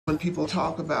When people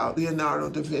talk about Leonardo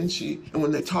da Vinci, and when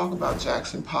they talk about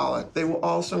Jackson Pollock, they will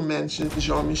also mention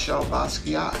Jean-Michel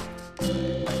Basquiat.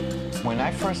 When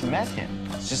I first met him,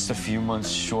 just a few months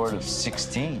short of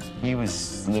 16, he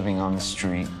was living on the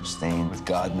street, staying with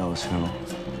God knows who.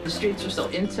 The streets were so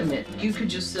intimate. You could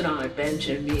just sit on a bench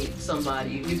and meet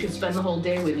somebody. You could spend the whole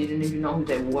day with you, didn't even know who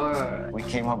they were. We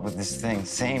came up with this thing,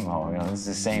 Samo, you know, this is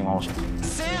the same old.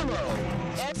 Samo,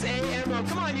 S-A-M-O.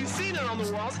 Come on, you've seen it on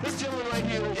the walls. This gentleman right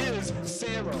here is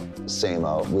Samo.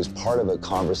 Samo was part of a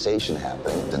conversation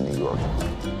happening in New York.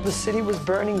 The city was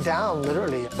burning down,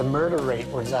 literally. The murder rate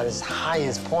was at its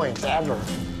highest point ever.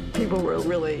 People were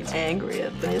really angry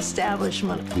at the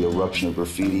establishment. The eruption of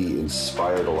graffiti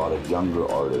inspired a lot of younger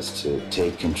artists to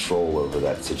take control over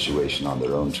that situation on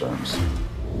their own terms.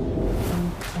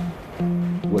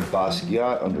 What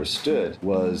Basquiat understood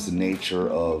was the nature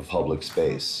of public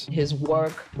space. His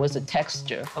work was a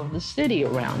texture of the city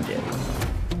around it.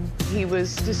 He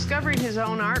was discovering his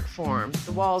own art form.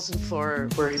 The walls and floor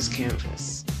were his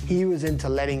canvas. He was into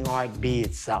letting art be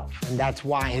itself, and that's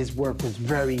why his work was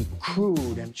very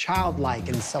crude and childlike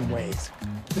in some ways.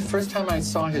 The first time I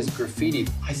saw his graffiti,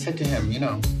 I said to him, you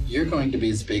know, you're going to be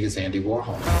as big as Andy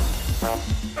Warhol.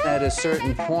 At a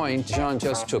certain point, Jean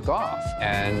just took off,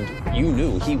 and you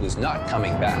knew he was not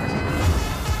coming back.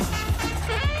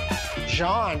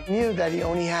 Jean knew that he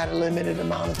only had a limited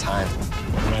amount of time,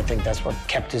 and I think that's what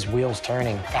kept his wheels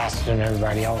turning faster than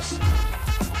everybody else.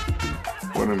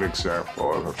 What an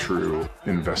example of a true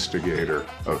investigator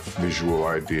of visual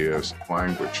ideas,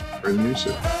 language, and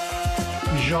music.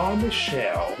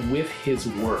 Jean-Michel, with his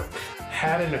work,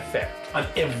 had an effect on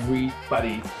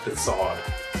everybody that saw it.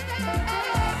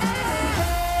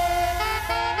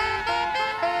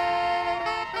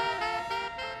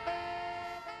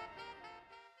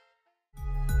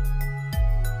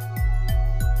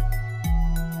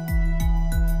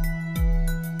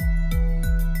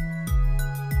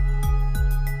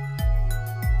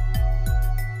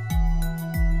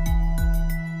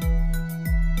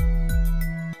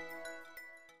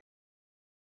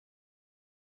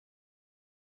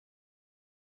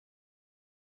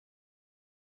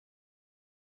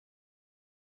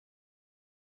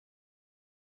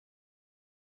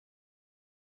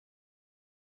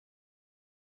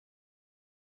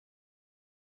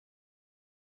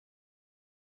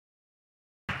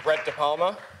 Brett De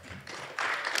Palma.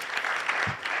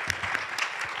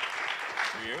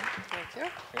 To you. Thank you.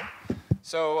 Okay.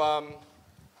 So,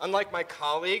 unlike my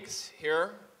colleagues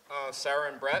here,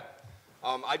 Sarah and Brett,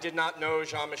 I did not know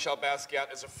Jean-Michel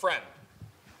Basquiat as a friend.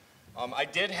 I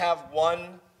did have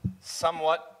one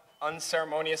somewhat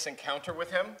unceremonious encounter with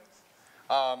him,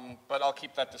 but I'll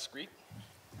keep that discreet.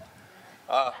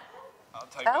 I'll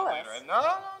tell you about it later.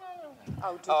 No.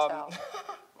 Oh, do tell.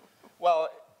 Well,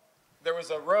 there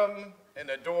was a room and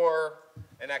a door,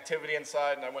 an activity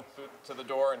inside, and I went to the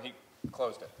door and he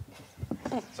closed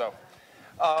it. So,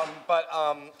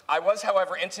 I was,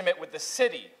 however, intimate with the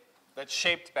city that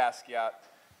shaped Basquiat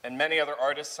and many other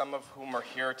artists, some of whom are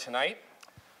here tonight.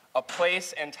 A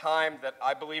place and time that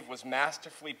I believe was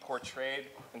masterfully portrayed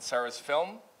in Sarah's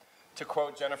film. To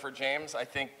quote Jennifer James, I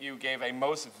think you gave a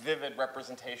most vivid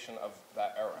representation of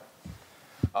that era.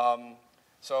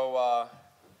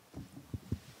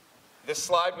 This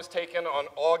slide was taken on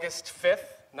August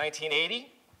 5th,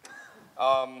 1980.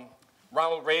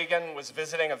 Ronald Reagan was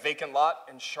visiting a vacant lot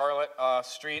in Charlotte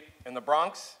Street in the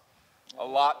Bronx, a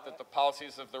lot that the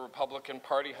policies of the Republican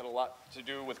Party had a lot to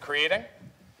do with creating.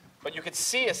 But you could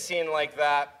see a scene like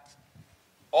that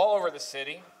all over the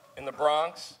city, in the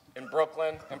Bronx, in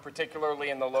Brooklyn, and particularly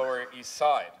in the Lower East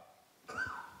Side.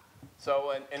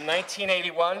 So in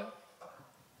 1981,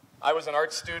 I was an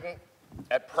art student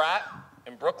at Pratt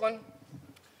in Brooklyn.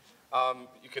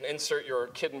 You can insert your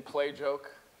kid and play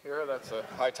joke here. That's a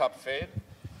high top fade.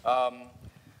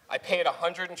 I paid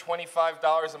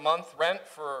 $125 a month rent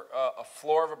for a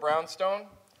floor of a brownstone.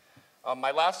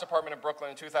 My last apartment in Brooklyn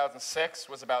in 2006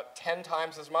 was about 10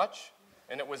 times as much,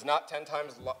 and it was not 10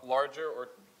 times larger,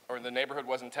 or the neighborhood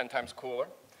wasn't 10 times cooler.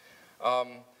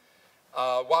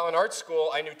 While in art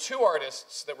school, I knew two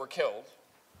artists that were killed.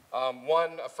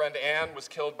 One, a friend Anne, was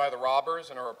killed by the robbers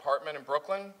in her apartment in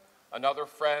Brooklyn. Another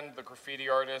friend, the graffiti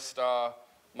artist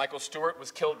Michael Stewart, was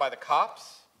killed by the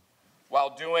cops while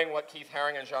doing what Keith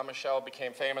Haring and Jean-Michel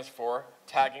became famous for,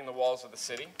 tagging the walls of the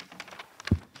city.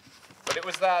 But it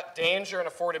was that danger and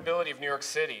affordability of New York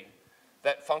City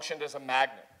that functioned as a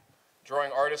magnet,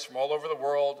 drawing artists from all over the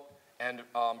world and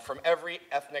from every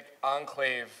ethnic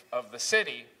enclave of the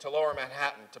city to Lower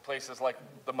Manhattan, to places like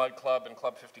the Mud Club and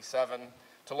Club 57,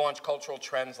 to launch cultural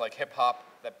trends like hip-hop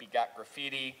that begat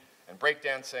graffiti, and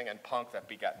breakdancing and punk that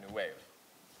begat New Wave.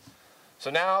 So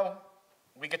now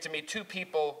we get to meet two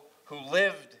people who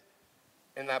lived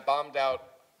in that bombed out,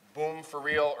 boom for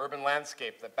real urban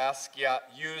landscape that Basquiat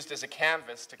used as a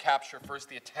canvas to capture first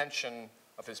the attention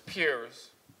of his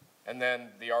peers, and then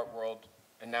the art world,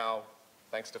 and now,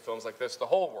 thanks to films like this, the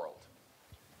whole world.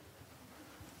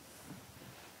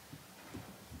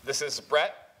 This is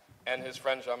Brett and his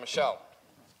friend JEAN-MICHEL.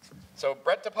 So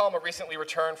Brett De Palma recently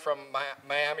returned from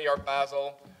Miami Art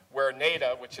Basel, where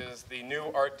NADA, which is the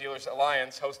New Art Dealers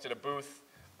Alliance, hosted a booth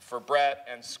for Brett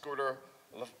and Scooter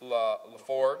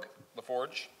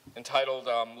LaForge entitled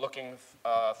Looking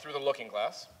Through the Looking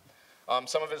Glass.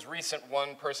 Some of his recent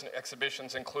one-person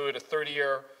exhibitions include a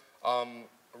 30-year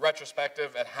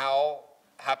retrospective at Howl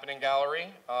Happening Gallery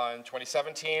in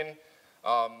 2017,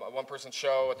 a one-person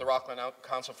show at the Rockland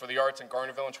Council for the Arts in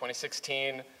Garnerville in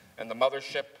 2016, and the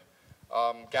Mothership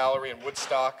Gallery in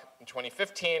Woodstock in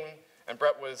 2015, and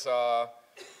Brett was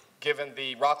given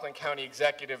the Rockland County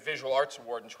Executive Visual Arts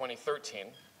Award in 2013.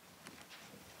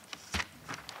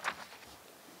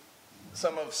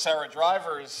 Some of Sara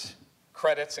Driver's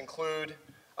credits include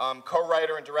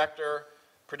co-writer and director,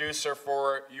 producer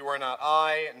for You Are Not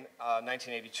I in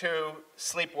 1982,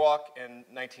 Sleepwalk in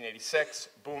 1986,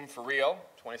 Boom for Real,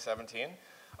 2017,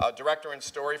 director and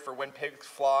story for When Pigs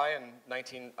Fly in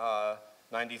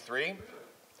 1993.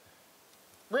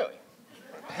 Really?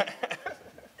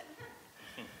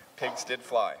 Pigs did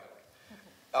fly.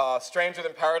 Stranger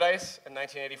Than Paradise in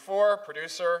 1984,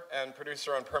 producer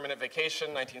on Permanent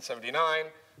Vacation, 1979,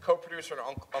 co-producer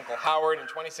on Uncle Howard in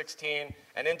 2016,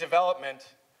 and in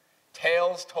development,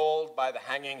 Tales Told by the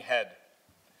Hanging Head.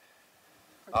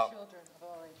 For children of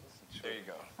all ages. There you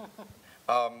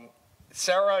go.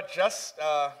 Sara, just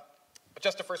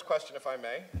a first question, if I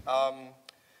may.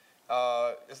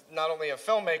 Is not only a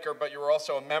filmmaker, but you were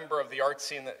also a member of the art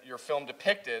scene that your film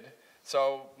depicted.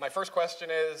 So my first question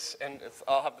is, and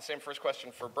I'll have the same first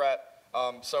question for Brett.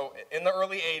 So in the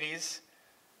early 80s,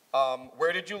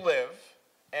 where did you live?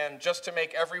 And just to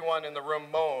make everyone in the room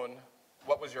moan,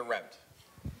 what was your rent?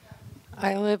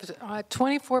 I lived at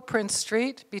 24 Prince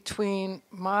Street between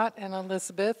Mott and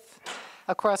Elizabeth,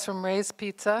 across from Ray's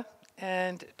Pizza.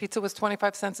 And pizza was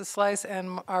 25 cents a slice,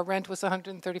 and our rent was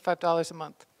 $135 a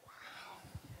month.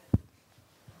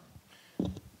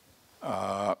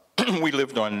 We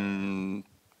lived on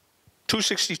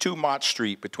 262 Mott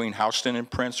Street between Houston and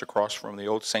Prince, across from the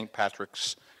old St.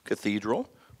 Patrick's Cathedral,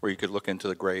 where you could look into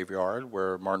the graveyard,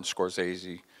 where Martin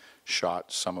Scorsese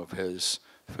shot some of his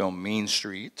film Mean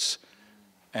Streets.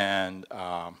 And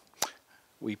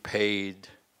we paid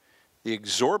the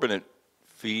exorbitant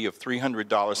fee of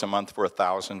 $300 a month for a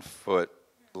 1,000-foot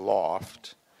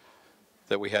loft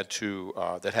that we had to,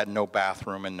 that had no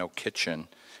bathroom and no kitchen.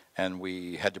 And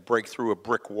we had to break through a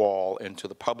brick wall into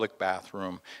the public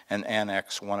bathroom and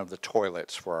annex one of the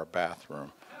toilets for our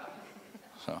bathroom.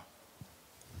 So.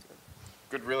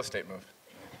 Good real estate move.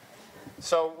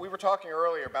 So we were talking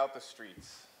earlier about the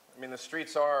streets. I mean, the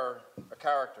streets are a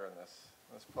character in this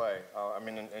play. I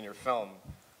mean, in your film.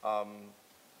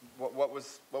 What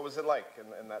was it like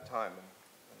in that time?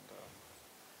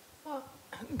 Well,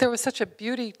 there was such a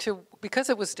beauty to, because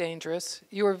it was dangerous,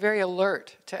 you were very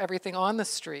alert to everything on the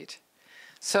street.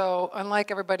 So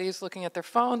unlike everybody who's looking at their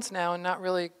phones now and not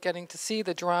really getting to see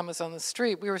the dramas on the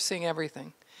street, we were seeing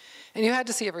everything. And you had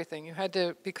to see everything. You had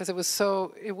to, because it was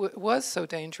so, it was so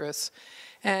dangerous.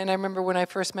 And I remember when I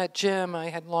first met Jim, I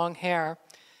had long hair,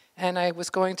 and I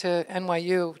was going to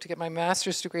NYU to get my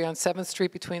master's degree on 7th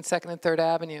Street between 2nd and 3rd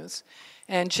Avenues.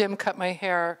 And Jim cut my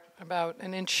hair about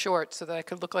an inch short so that I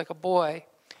could look like a boy,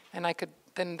 and I could,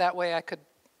 then that way I could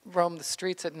roam the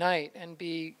streets at night and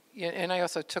be, and I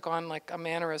also took on like a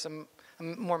mannerism, a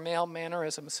more male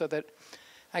mannerism, so that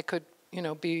I could, you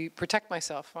know, protect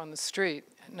myself on the street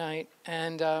at night.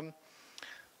 And,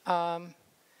 but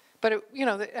it, you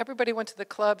know, everybody went to the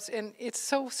clubs, and it's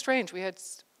so strange. We had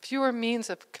fewer means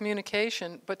of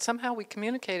communication, but somehow we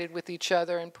communicated with each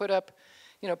other and put up,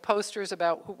 you know, posters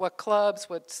about what clubs,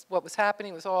 what was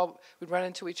happening. It was all, we'd run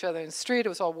into each other in the street. It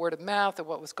was all word of mouth of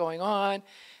what was going on.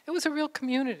 It was a real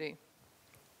community.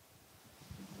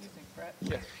 What do you think, Brett?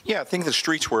 Yes. Yeah, I think the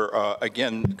streets were,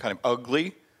 again, kind of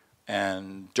ugly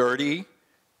and dirty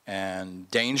and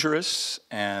dangerous,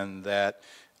 and that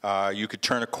you could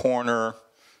turn a corner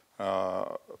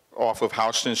off of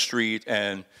Houston Street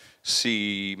and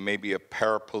see maybe a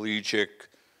paraplegic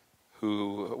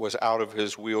who was out of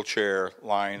his wheelchair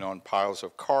lying on piles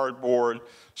of cardboard,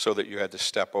 so that you had to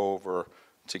step over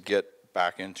to get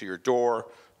back into your door.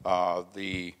 John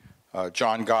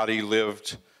Gotti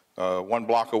lived 1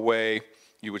 block away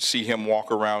You would see him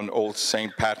walk around Old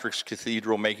St. Patrick's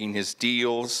Cathedral making his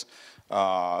deals.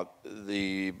 The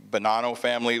Bonanno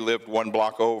family lived 1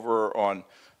 block over on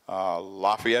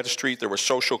Lafayette Street. There were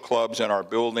social clubs in our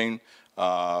building.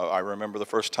 I remember the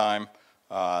first time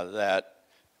that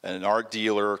an art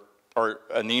dealer,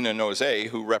 Nina Nozé,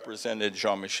 who represented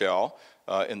Jean-Michel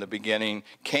in the beginning,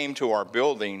 came to our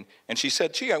building, and she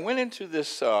said, gee, I went into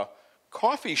this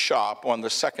coffee shop on the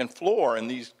 2nd floor, and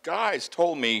these guys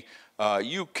told me,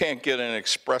 you can't get an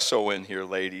espresso in here,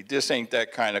 lady. This ain't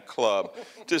that kind of club.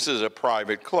 This is a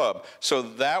private club. So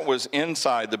that was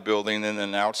inside the building, and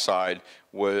then outside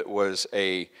was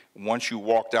once you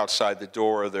walked outside the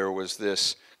door, there was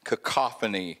this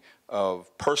cacophony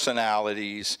of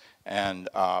personalities and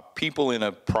people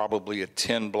in probably a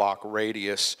 10-block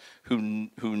radius who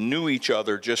knew each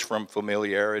other just from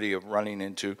familiarity of running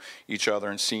into each other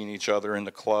and seeing each other in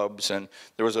the clubs. And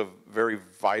there was a very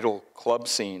vital club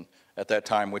scene at that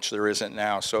time, which there isn't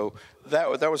now. So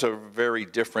that was a very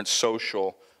different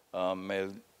social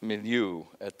milieu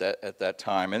at that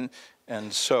time.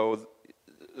 And so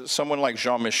someone like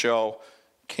Jean-Michel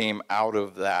came out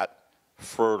of that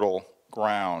fertile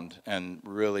ground and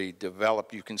really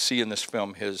developed. You can see in this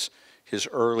film his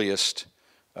earliest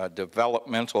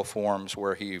developmental forms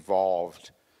where he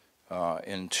evolved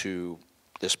into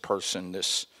this person,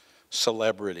 this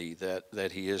celebrity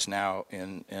that he is now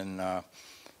in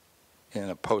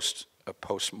a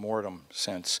post-mortem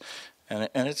sense, and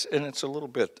it's a little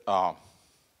bit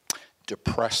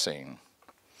depressing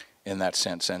in that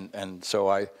sense, and so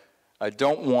I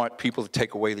don't want people to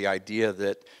take away the idea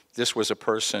that this was a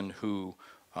person who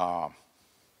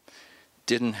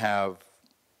didn't have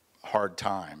hard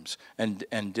times and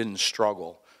didn't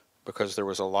struggle, because there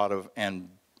was a lot of,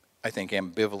 I think,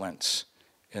 ambivalence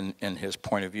in his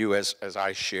point of view, as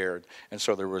I shared, and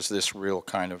so there was this real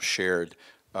kind of shared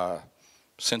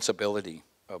sensibility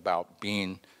about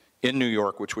being in New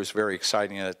York, which was very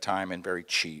exciting at the time and very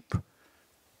cheap.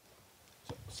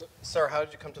 So, Sarah, how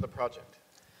did you come to the project?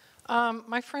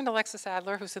 My friend Alexis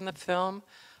Adler, who's in the film,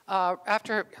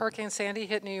 after Hurricane Sandy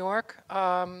hit New York,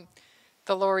 the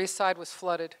Lower East Side was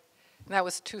flooded. And that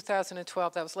was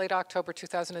 2012. That was late October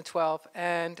 2012.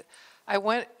 And I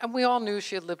went, and we all knew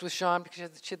she had lived with Jean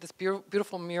because she had this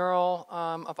beautiful mural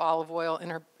of olive oil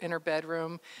in her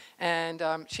bedroom. And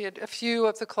she had a few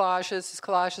of the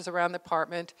collages around the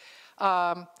apartment.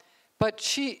 But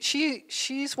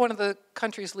she's one of the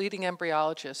country's leading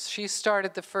embryologists. She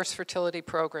started the first fertility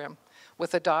program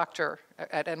with a doctor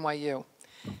at NYU.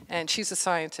 And she's a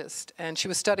scientist. And she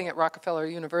was studying at Rockefeller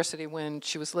University when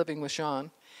she was living with Jean.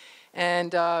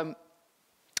 And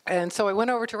so I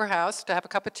went over to her house to have a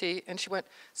cup of tea, and she went,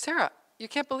 Sarah, you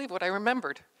can't believe what I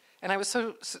remembered. And I was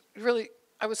so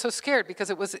scared because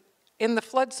it was in the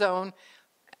flood zone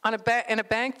in a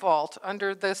bank vault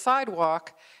under the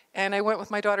sidewalk. And I went with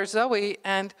my daughter Zoe,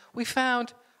 and we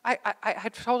found, I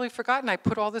had totally forgotten, I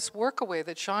put all this work away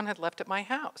that Jean had left at my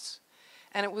house.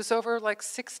 And it was over like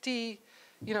 60,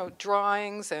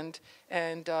 drawings and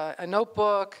a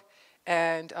notebook.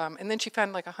 And then she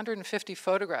found like 150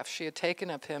 photographs she had taken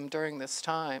of him during this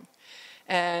time.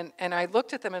 And I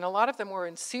looked at them, and a lot of them were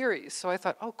in series. So I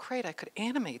thought, oh, great, I could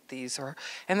animate these.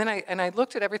 And then I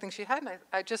looked at everything she had, and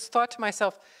I just thought to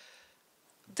myself,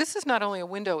 this is not only a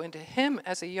window into him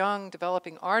as a young,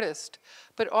 developing artist,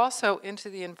 but also into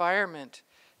the environment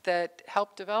that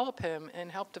helped develop him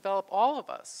and helped develop all of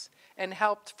us and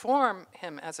helped form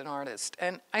him as an artist.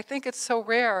 And I think it's so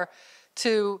rare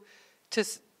to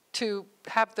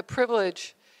have the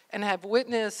privilege and have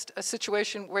witnessed a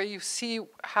situation where you see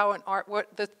how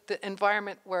the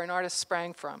environment where an artist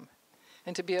sprang from,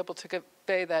 and to be able to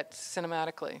convey that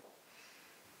cinematically.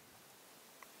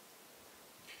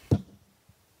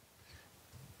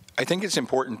 I think it's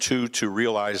important too to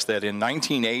realize that in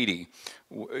 1980,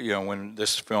 when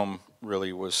this film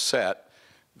really was set,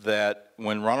 that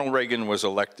when Ronald Reagan was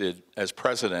elected as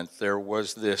president, there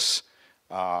was this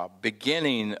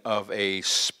beginning of a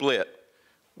split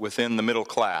within the middle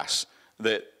class.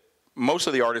 That most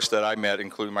of the artists that I met,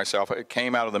 including myself,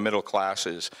 came out of the middle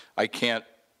classes. I can't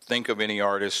think of any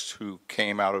artists who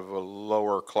came out of a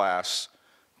lower class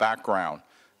background.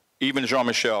 Even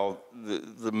Jean-Michel,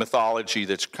 the mythology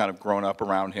that's kind of grown up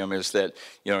around him is that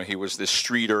he was this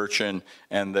street urchin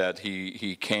and that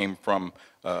he came from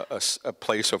a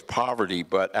place of poverty,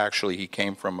 but actually he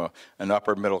came from an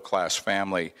upper middle class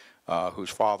family whose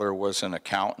father was an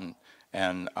accountant,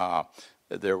 and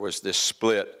there was this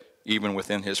split even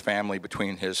within his family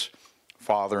between his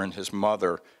father and his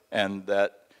mother, and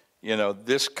that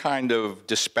this kind of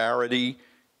disparity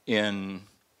in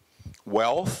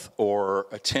wealth or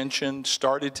attention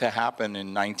started to happen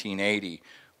in 1980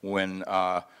 when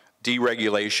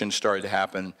deregulation started to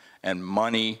happen and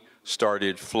money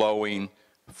started flowing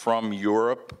from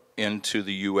Europe into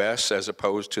the US as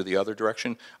opposed to the other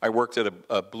direction. I worked at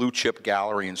a blue chip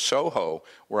gallery in Soho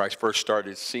where I first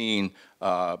started seeing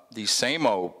these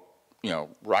Samo,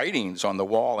 writings on the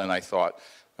wall, and I thought,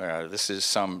 this is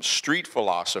some street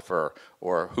philosopher,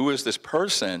 or who is this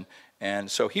person? And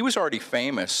so he was already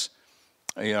famous,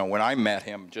 when I met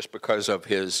him, just because of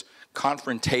his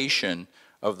confrontation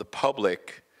of the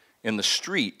public in the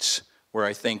streets where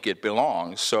I think it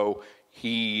belongs. So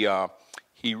he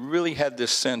really had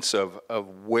this sense of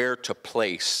where to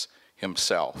place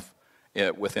himself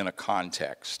within a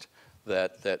context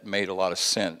that made a lot of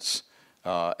sense.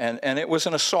 And it was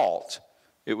an assault.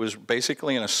 It was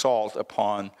basically an assault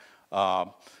upon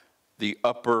the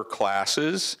upper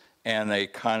classes and a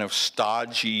kind of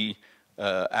stodgy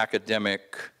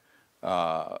academic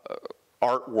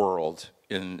art world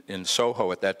in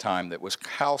Soho at that time that was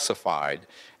calcified,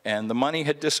 and the money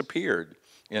had disappeared.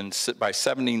 By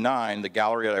 79, the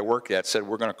gallery that I worked at said,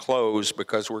 we're going to close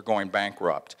because we're going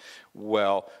bankrupt.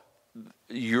 Well,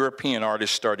 European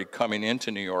artists started coming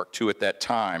into New York too at that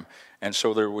time, and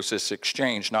so there was this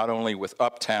exchange not only with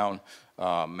uptown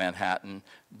Manhattan,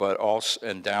 but also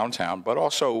and downtown, but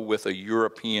also with a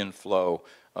European flow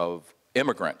of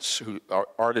immigrants, who are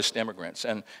artist immigrants,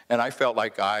 and I felt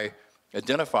like I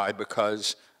identified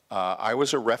because I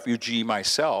was a refugee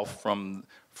myself from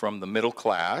the middle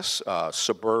class,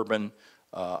 suburban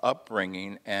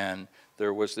upbringing, and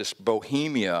there was this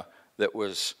bohemia that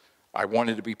I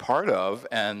wanted to be part of,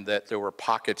 and that there were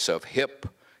pockets of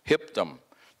hipdom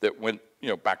that went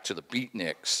back to the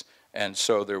beatniks, and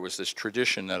so there was this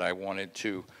tradition that I wanted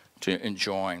to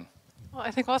enjoin. Well,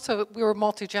 I think also we were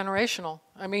multi-generational.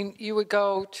 I mean, you would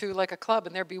go to like a club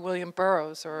and there'd be William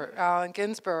Burroughs or Allen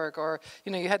Ginsberg, or,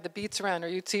 you had the Beats around, or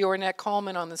you'd see Ornette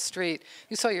Coleman on the street.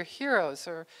 You saw your heroes,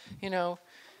 or,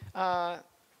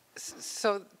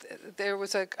 so there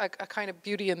was a kind of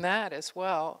beauty in that as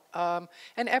well.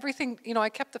 And everything, I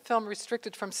kept the film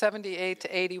restricted from 78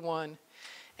 to 81.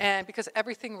 And because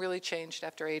everything really changed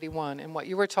after 81, and what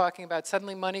you were talking about,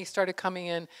 suddenly money started coming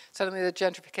in, suddenly the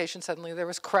gentrification, suddenly there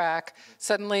was crack,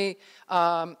 suddenly,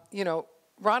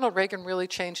 Ronald Reagan really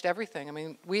changed everything. I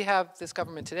mean, we have this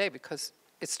government today because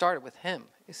it started with him,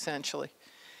 essentially,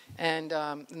 and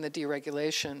in the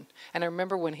deregulation. And I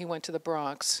remember when he went to the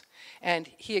Bronx, and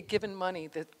he had given money,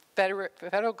 the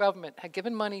federal government had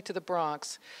given money to the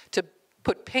Bronx to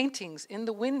put paintings in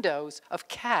the windows of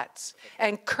cats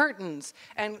and curtains,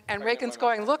 and Reagan's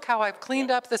going, look how I've cleaned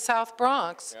up the South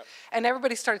Bronx. Yep. And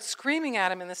everybody started screaming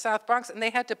at him in the South Bronx, and they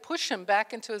had to push him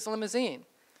back into his limousine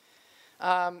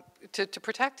to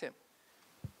protect him.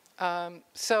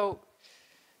 So,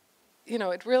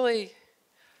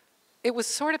 it was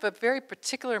sort of a very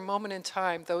particular moment in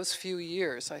time, those few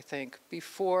years, I think,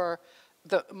 before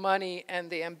the money and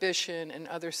the ambition and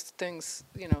other things,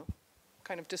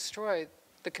 kind of destroyed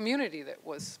the community that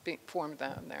was being formed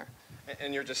down there.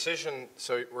 And your decision,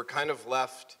 so we're kind of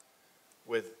left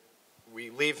with, we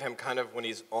leave him kind of when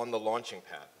he's on the launching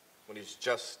pad, when he's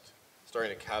just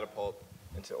starting to catapult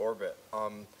into orbit.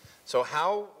 So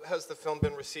how has the film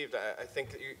been received? I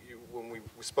think that when we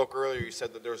spoke earlier, you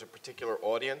said that there was a particular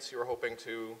audience you were hoping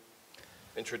to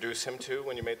introduce him to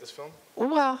when you made this film?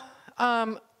 Well,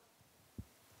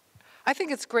 I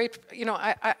think it's great,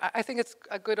 I think it's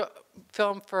a good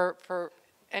film for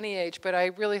any age, but I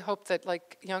really hope that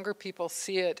younger people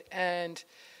see it and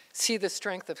see the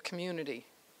strength of community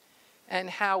and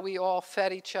how we all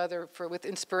fed each other with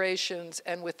inspirations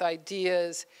and with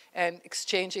ideas and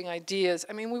exchanging ideas.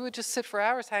 I mean, we would just sit for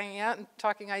hours hanging out and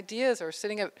talking ideas, or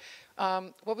sitting at,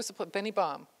 what was the place? Benny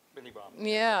Baum. Benny Baum.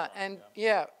 Yeah,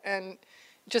 and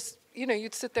just,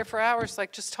 you'd sit there for hours,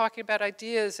 just talking about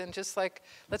ideas, and just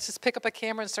let's just pick up a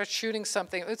camera and start shooting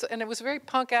something. And it was a very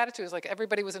punk attitude. It was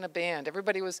everybody was in a band.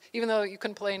 Everybody was, even though you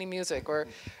couldn't play any music, or,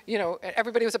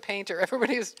 everybody was a painter.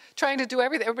 Everybody was trying to do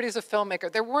everything. Everybody was a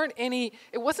filmmaker. There weren't any,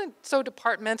 it wasn't so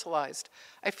departmentalized.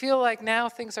 I feel like now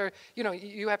things are,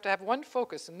 you have to have one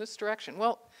focus in this direction.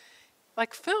 Well,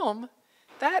 film,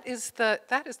 that is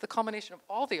the culmination of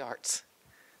all the arts.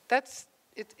 That's,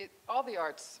 all the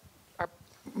arts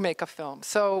make a film.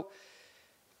 So,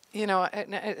 and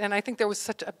I think there was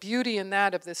such a beauty in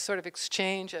that, of this sort of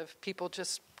exchange of people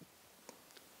just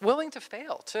willing to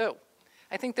fail too.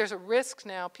 I think there's a risk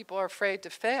now, people are afraid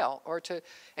to fail,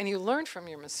 and you learn from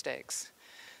your mistakes.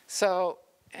 So,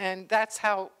 and that's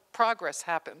how progress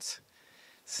happens.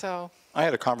 So I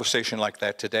had a conversation like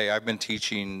that today. I've been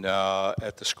teaching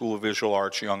at the School of Visual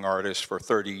Arts Young Artists for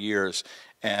 30 years,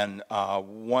 and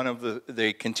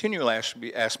they continually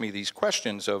ask me these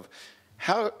questions of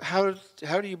how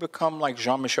do you become like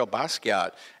Jean-Michel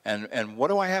Basquiat, and what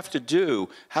do I have to do?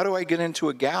 How do I get into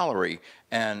a gallery?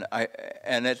 And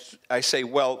I say,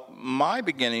 well, my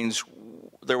beginnings,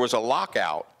 there was a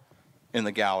lockout in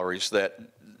the galleries that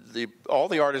all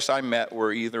the artists I met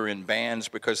were either in bands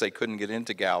because they couldn't get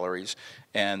into galleries,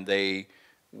 and it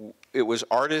was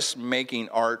artists making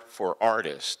art for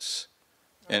artists.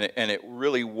 And it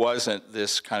really wasn't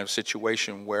this kind of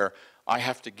situation where I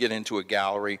have to get into a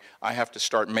gallery, I have to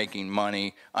start making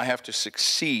money, I have to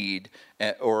succeed,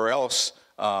 or else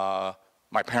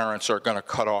my parents are going to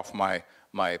cut off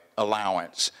my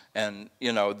allowance. And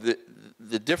you know,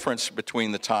 the difference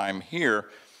between the time here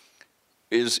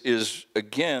is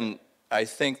again, I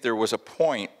think there was a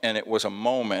point, and it was a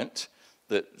moment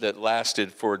that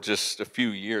lasted for just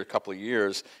a couple of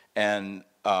years, and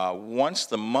once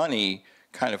the money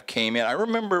kind of came in. I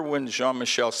remember when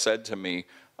Jean-Michel said to me,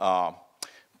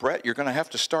 Brett, you're going to have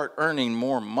to start earning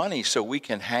more money so we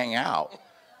can hang out.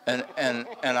 And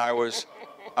I was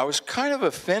kind of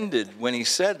offended when he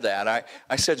said that.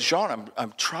 I said, Jean,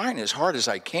 I'm trying as hard as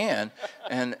I can,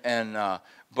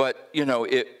 but you know,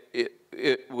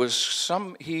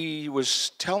 he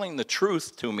was telling the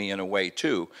truth to me in a way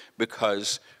too,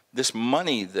 because this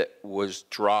money that was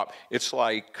dropped, it's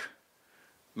like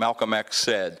Malcolm X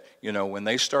said, you know, when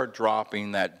they start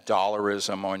dropping that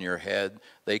dollarism on your head,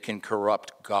 they can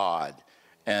corrupt God.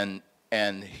 And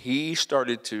he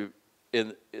started to,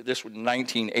 this was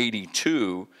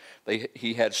 1982,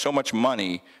 he had so much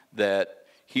money that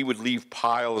he would leave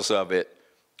piles of it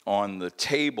on the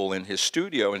table in his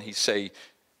studio, and he'd say,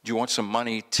 do you want some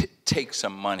money? Take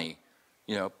some money.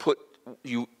 You know, what do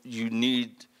you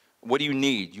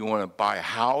need? You want to buy a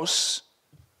house?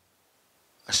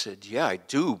 I said, yeah, I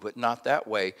do, but not that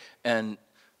way. And,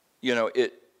 you know,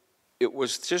 it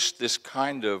was just this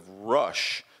kind of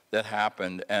rush that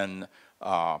happened, and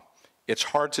it's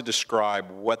hard to describe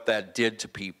what that did to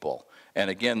people. And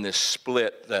again, this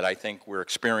split that I think we're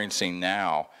experiencing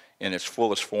now in its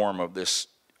fullest form of this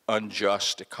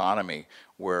unjust economy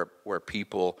where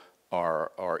people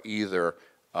are either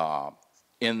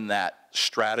in that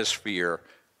stratosphere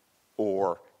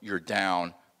or you're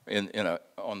down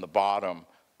on the bottom.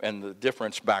 And the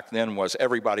difference back then was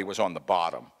everybody was on the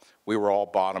bottom. We were all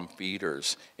bottom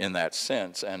feeders in that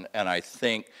sense. And I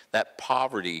think that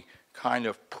poverty kind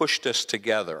of pushed us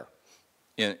together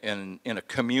in a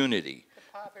community. The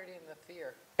poverty and the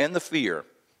fear. And the fear.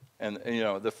 And you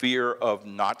know, the fear of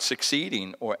not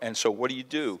succeeding. And so what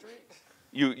do?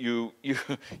 You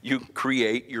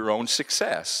create your own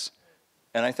success.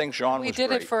 And I think Jean was great. We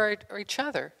did it for each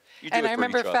other. And I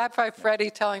remember Fab Five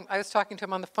Freddy I was talking to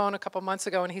him on the phone a couple months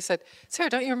ago, and he said, Sarah,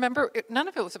 don't you remember, none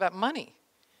of it was about money.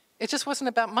 It just wasn't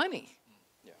about money.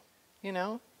 Yeah. You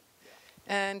know?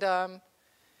 Yeah.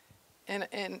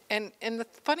 And the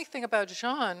funny thing about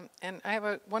Jean, and I have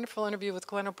a wonderful interview with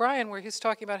Glenn O'Brien where he's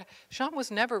talking about Jean was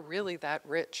never really that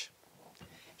rich.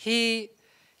 He,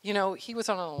 you know, he was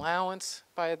on an allowance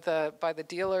by the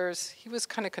dealers. He was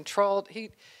kind of controlled.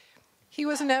 He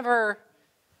was never...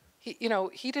 you know,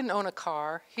 he didn't own a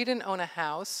car. He didn't own a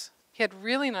house. He had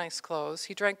really nice clothes.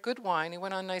 He drank good wine. He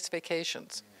went on nice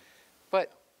vacations.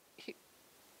 But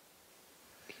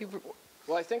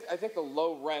Well, I think the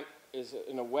low rent is,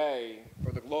 in a way,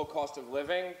 or the low cost of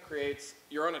living creates,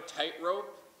 you're on a tightrope,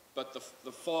 but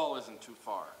the fall isn't too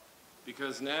far.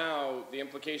 Because now the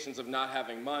implications of not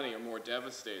having money are more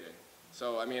devastating.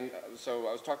 So, I mean, I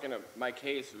was talking to Mike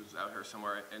Hayes, who's out here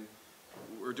somewhere, and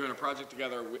we were doing a project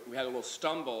together. We had a little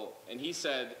stumble, and he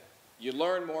said, you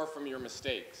learn more from your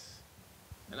mistakes.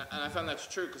 And I found that's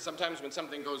true, because sometimes when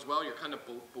something goes well, you're kind of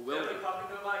bewildered. Billy, talking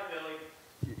to the mic,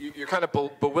 Billy. You're kind of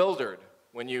bewildered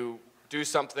when you do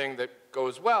something that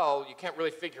goes well. You can't really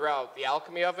figure out the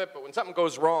alchemy of it, but when something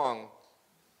goes wrong,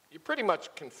 you pretty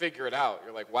much can figure it out.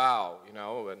 You're like, wow, you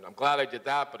know, and I'm glad I did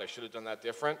that, but I should have done that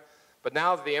different. But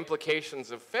now the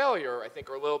implications of failure, I think,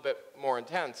 are a little bit more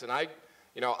intense. And I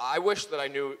wish that I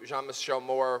knew Jean-Michel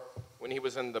more when he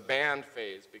was in the band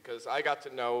phase, because I got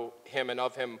to know him and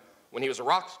of him when he was a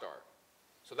rock star.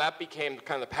 So that became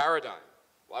kind of the paradigm.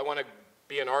 Well, I want to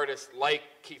be an artist like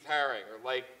Keith Haring or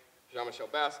like Jean-Michel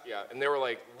Basquiat. And they were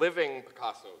like living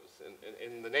Picassos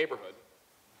in the neighborhood.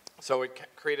 So it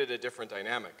created a different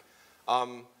dynamic.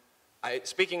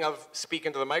 Speaking of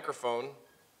speaking to the microphone,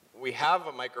 we have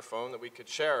a microphone that we could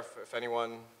share if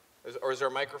anyone, or is there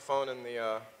a microphone in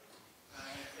the...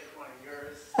 Take one of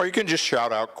yours. Or you can just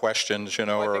shout out questions, you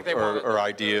know, or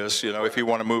ideas, you know, if you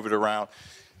want to move it around.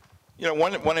 You know,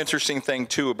 one interesting thing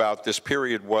too about this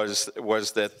period was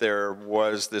that there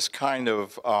was this kind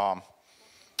of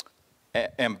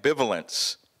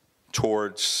ambivalence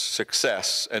towards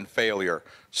success and failure.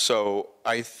 So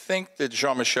I think that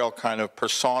Jean-Michel kind of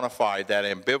personified that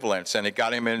ambivalence, and it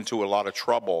got him into a lot of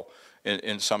trouble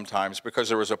in sometimes, because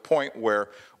there was a point where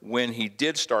when he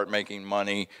did start making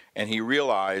money and he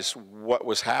realized what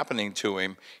was happening to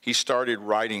him, he started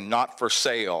writing not for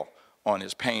sale on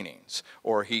his paintings,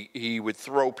 or he would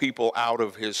throw people out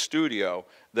of his studio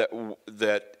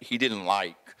that he didn't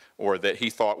like, or that he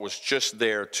thought was just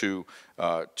there to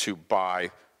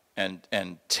buy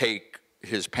and take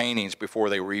his paintings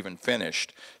before they were even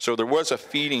finished. So there was a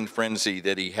feeding frenzy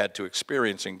that he had to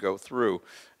experience and go through,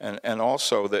 and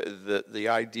also the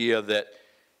idea that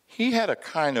he had a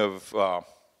kind of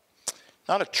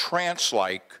not a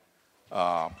trance-like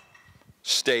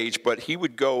stage, but he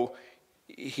would go.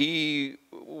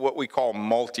 What we call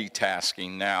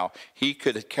multitasking now. He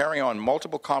could carry on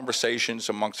multiple conversations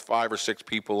amongst 5 or 6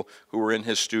 people who were in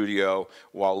his studio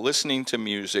while listening to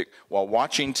music, while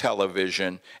watching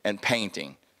television and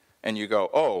painting. And you go,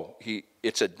 oh,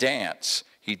 it's a dance.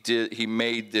 He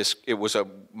made this, it was a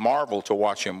marvel to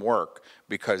watch him work,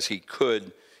 because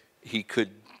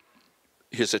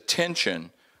his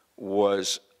attention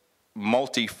was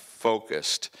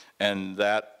multi-focused, and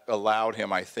that allowed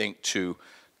him, I think, to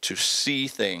see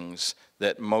things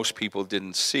that most people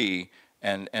didn't see,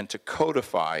 and to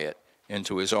codify it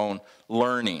into his own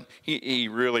learning. He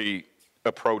really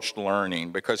approached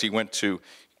learning, because he went to,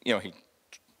 you know, he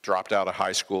dropped out of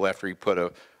high school after he put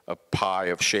a pie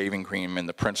of shaving cream in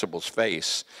the principal's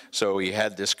face. So he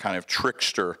had this kind of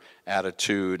trickster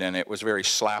attitude, and it was very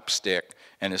slapstick,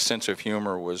 and his sense of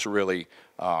humor was really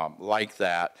like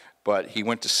that. But he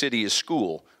went to Citius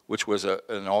School, which was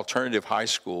an alternative high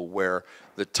school where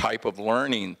the type of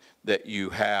learning that you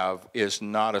have is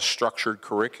not a structured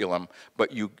curriculum,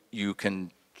 but you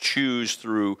can choose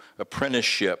through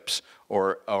apprenticeships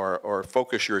or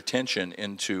focus your attention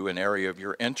into an area of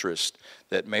your interest.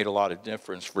 That made a lot of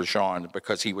difference for Jean,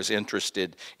 because he was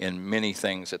interested in many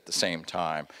things at the same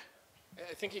time.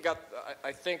 I think he got,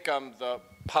 the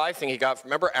pie thing he got,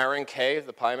 remember Aaron Kay,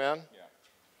 the pie man? Yeah.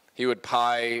 He would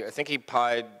pie, I think he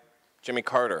pied Jimmy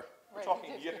Carter. We're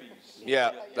talking yippies.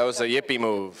 Yeah, that was a yippie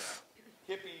move.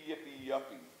 Hippie, yippie,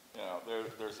 yuppie. You know,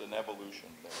 there's an evolution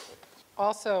there.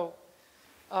 Also,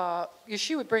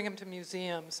 she would bring him to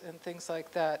museums and things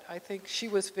like that. I think she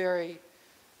was very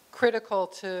critical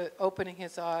to opening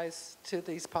his eyes to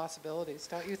these possibilities.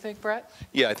 Don't you think, Brett?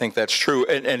 Yeah, I think that's true.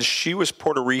 And she was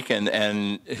Puerto Rican,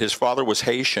 and his father was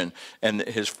Haitian, and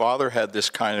his father had this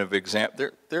kind of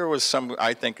there was some,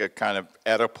 I think, a kind of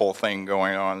Oedipal thing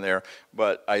going on there,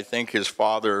 but I think his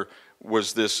father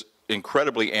was this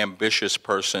incredibly ambitious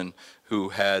person who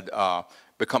had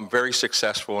become very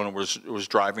successful and was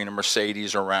driving a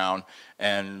Mercedes around,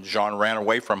 and Jean ran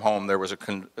away from home. There was a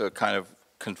kind of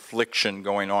confliction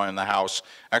going on in the house,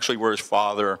 actually, where his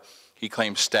father, he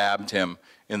claimed, stabbed him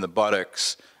in the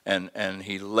buttocks, and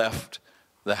he left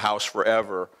the house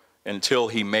forever until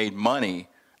he made money,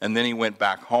 and then he went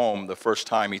back home. The first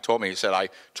time he told me, he said, I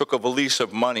took a valise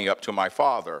of money up to my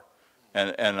father,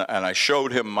 and I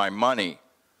showed him my money,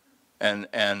 and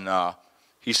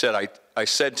he said, I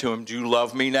said to him, do you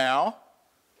love me now?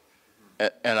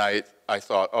 And I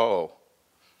thought, oh,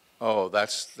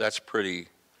 that's pretty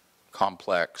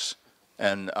complex.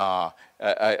 And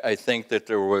I think that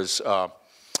there was,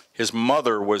 his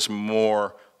mother was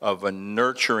more of a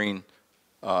nurturing,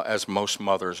 as most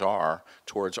mothers are,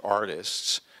 towards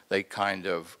artists. They kind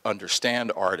of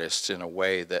understand artists in a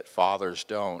way that fathers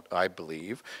don't, I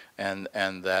believe, and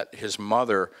that his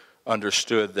mother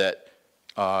understood that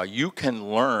you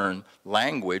can learn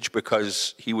language,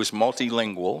 because he was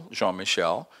multilingual,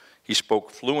 Jean-Michel. He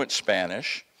spoke fluent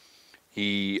Spanish.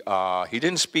 He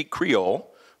didn't speak Creole,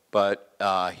 but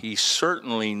he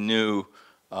certainly knew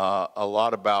a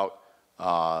lot about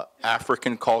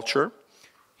African culture.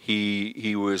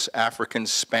 He was African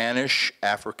Spanish,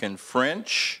 African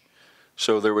French,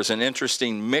 so there was an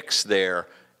interesting mix there.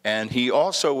 And he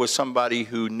also was somebody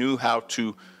who knew how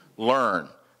to learn,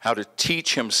 how to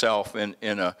teach himself in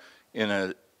an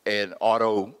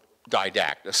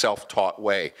autodidact, a self-taught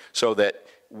way, so that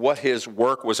what his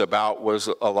work was about was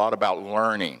a lot about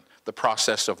learning, the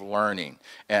process of learning.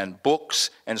 And books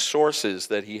and sources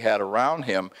that he had around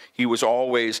him, he was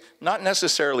always not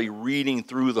necessarily reading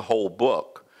through the whole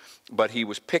book, but he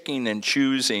was picking and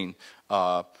choosing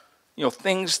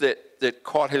things that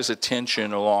caught his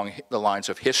attention along the lines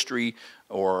of history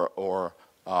or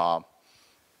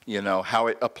you know, how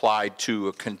it applied to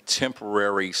a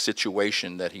contemporary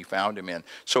situation that he found him in.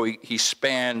 So he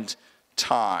spanned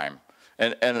time.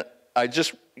 And I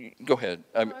just, go ahead.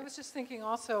 I was just thinking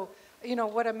also, you know,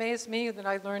 what amazed me that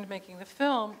I learned making the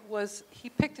film was he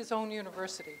picked his own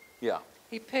university. Yeah.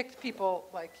 He picked people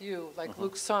like you, like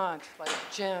Luc Sant, like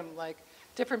Jim, like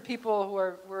different people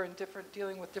who were in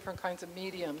dealing with different kinds of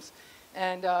mediums,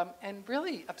 and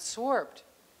really absorbed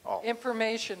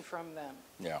information from them.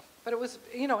 Yeah. But it was,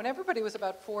 you know, and everybody was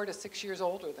about 4 to 6 years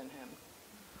older than him.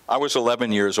 I was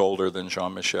 11 years older than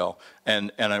Jean-Michel,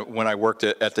 and when I worked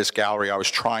at this gallery,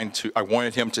 I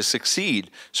wanted him to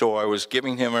succeed, so I was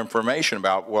giving him information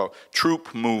about, well,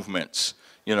 troupe movements,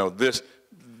 you know,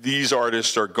 these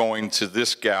artists are going to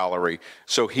this gallery.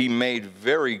 So he made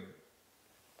very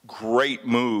great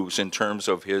moves in terms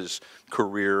of his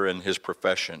career and his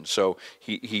profession. So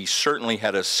he certainly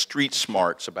had a street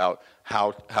smarts about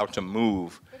how to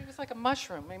move. But he was like a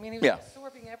mushroom. I mean, he was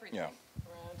absorbing everything around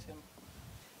him.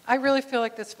 I really feel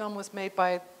like this film was made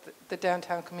by the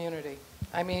downtown community.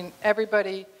 I mean,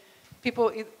 everybody,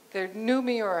 people either knew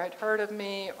me or had heard of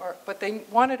me, but they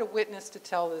wanted a witness to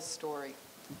tell this story.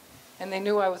 And they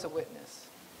knew I was a witness.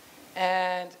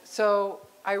 And so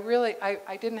I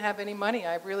didn't have any money.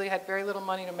 I really had very little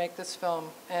money to make this film.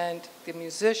 And the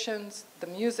musicians, the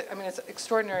music, I mean, it's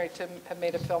extraordinary to have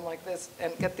made a film like this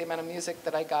and get the amount of music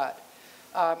that I got.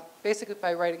 Basically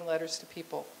by writing letters to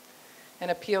people and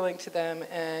appealing to them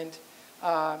and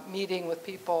meeting with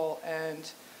people.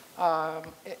 And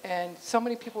so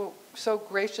many people so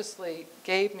graciously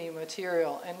gave me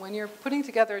material. And when you're putting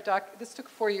together this took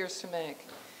 4 years to make.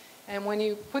 And when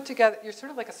you put together, you're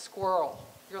sort of like a squirrel.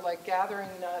 You're like gathering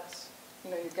nuts, you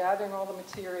know, you're gathering all the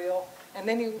material, and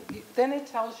then then it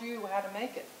tells you how to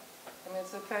make it. I mean,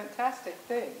 it's a fantastic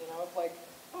thing, you know, of like,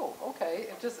 oh, okay,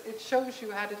 it shows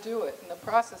you how to do it and the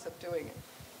process of doing it.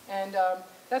 And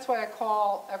that's why I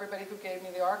call everybody who gave me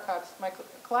the archives my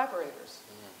collaborators.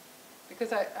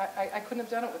 Because I couldn't have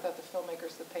done it without the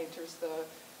filmmakers, the painters,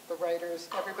 the writers,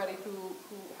 everybody who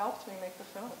helped me make the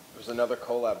film. It was another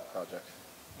collab project.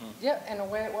 Yeah, in a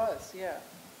way it was, yeah.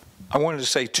 I wanted to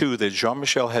say, too, that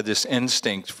Jean-Michel had this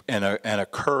instinct and a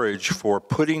courage for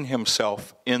putting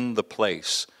himself in the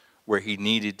place where he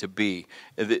needed to be.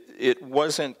 It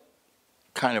wasn't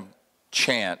kind of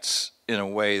chance, in a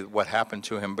way, what happened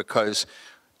to him, because,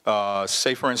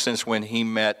 say, for instance, when he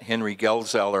met Henry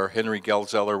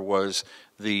Geldzahler was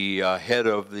the head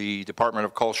of the Department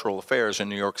of Cultural Affairs in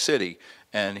New York City,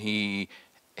 and he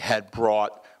had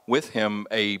brought with him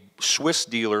a Swiss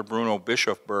dealer, Bruno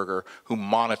Bischofberger, who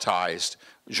monetized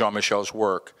Jean-Michel's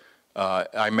work.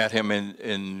 I met him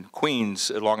in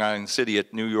Queens, Long Island City,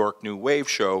 at New York New Wave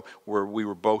show, where we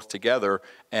were both together,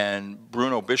 and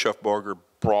Bruno Bischofberger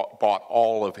bought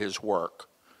all of his work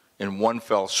in one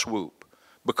fell swoop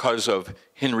because of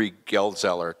Henry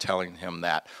Geldzahler telling him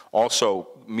that. Also,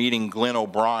 meeting Glenn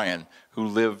O'Brien, who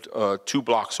lived 2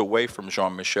 blocks away from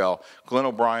Jean-Michel. Glenn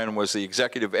O'Brien was the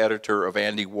executive editor of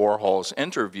Andy Warhol's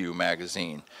Interview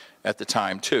magazine at the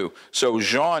time, too. So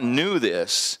Jean knew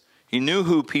this. He knew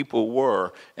who people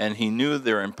were, and he knew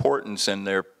their importance and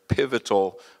their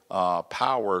pivotal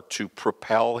power to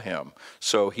propel him.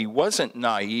 So he wasn't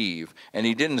naive, and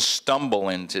he didn't stumble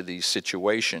into these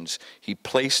situations. He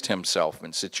placed himself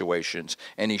in situations,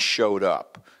 and he showed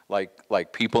up.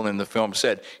 Like people in the film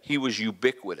said, he was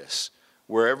ubiquitous.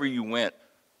 Wherever you went,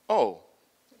 oh,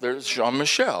 there's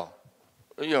Jean-Michel.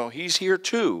 You know, he's here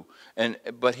too.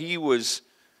 But he was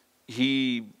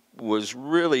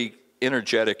really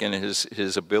energetic in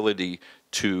his ability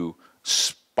to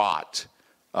spot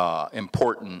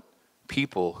important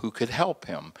people who could help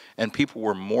him. And people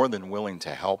were more than willing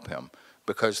to help him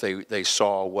because they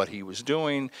saw what he was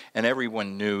doing, and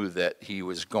everyone knew that he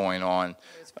was going on.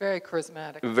 He was very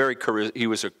charismatic. He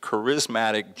was a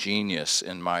charismatic genius,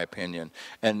 in my opinion,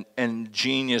 and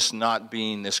genius not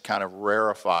being this kind of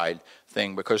rarefied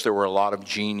thing, because there were a lot of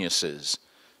geniuses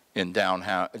in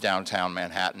downtown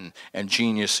Manhattan, and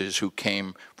geniuses who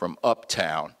came from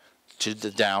uptown to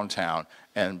the downtown,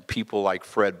 and people like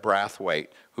Fred Brathwaite,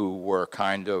 who were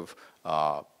kind of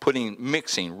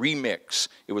remix.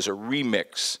 It was a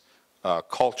remix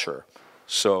culture.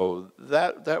 So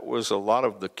that was a lot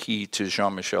of the key to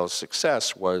Jean-Michel's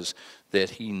success, was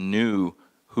that he knew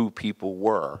who people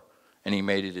were, and he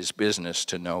made it his business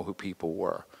to know who people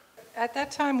were. At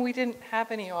that time, we didn't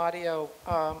have any audio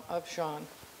of Jean.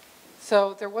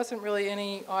 So there wasn't really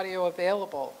any audio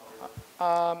available.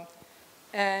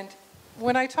 And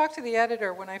when I talked to the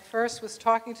editor, when I first was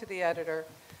talking to the editor,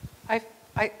 I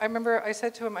remember I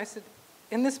said to him, I said,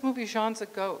 in this movie, Jean's a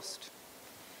ghost.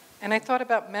 And I thought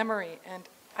about memory, and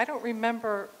I don't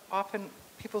remember often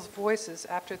people's voices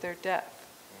after their death.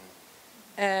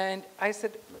 And I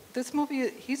said, this movie,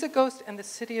 he's a ghost and the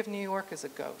city of New York is a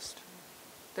ghost.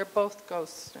 They're both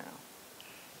ghosts now.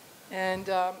 And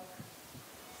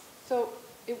so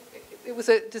it was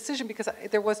a decision because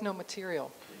there was no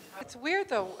material. It's weird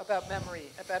though about memory,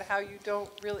 about how you don't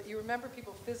really, you remember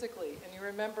people physically and you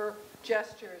remember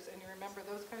gestures and you remember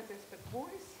those kind of things, but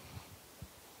voice,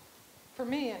 for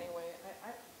me anyway,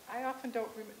 I often don't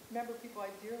remember people I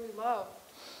dearly love,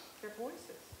 their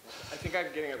voices. I think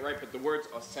I'm getting it right, but the words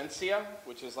ausencia,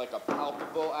 which is like a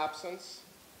palpable absence,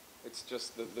 it's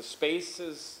just the space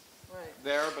is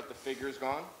there, but the figure's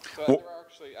gone. So there are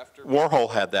actually after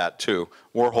Warhol had that too.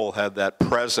 Warhol had that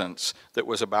presence that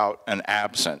was about an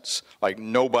absence, like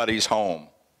nobody's home.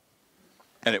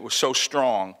 And it was so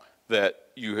strong that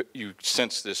you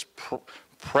sense this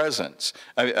presence.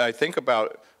 I think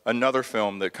about another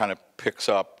film that kind of picks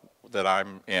up that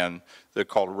I'm in, that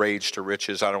called Rage to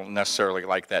Riches. I don't necessarily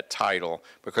like that title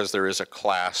because there is a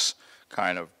class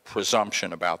kind of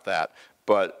presumption about that.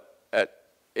 But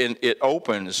it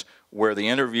opens where the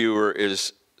interviewer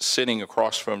is sitting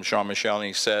across from Jean-Michel and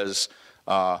he says,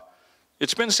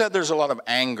 it's been said there's a lot of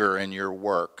anger in your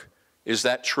work. Is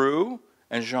that true?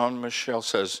 And Jean-Michel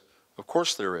says, of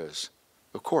course there is,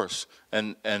 of course.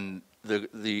 And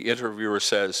the interviewer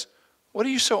says, what are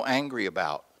you so angry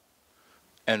about?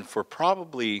 And for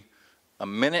probably a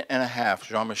minute and a half,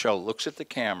 Jean-Michel looks at the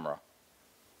camera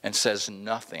and says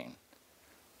nothing.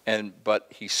 But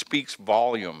he speaks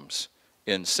volumes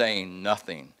in saying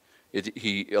nothing.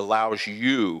 He allows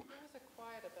you. What was it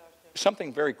quiet about him?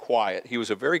 Something very quiet. He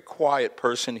was a very quiet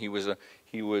person.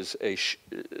 It's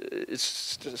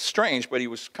strange, but he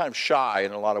was kind of shy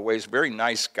in a lot of ways. Very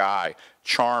nice guy,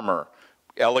 charmer,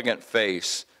 elegant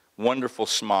face, wonderful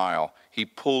smile. He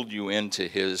pulled you into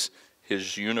his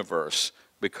universe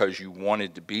because you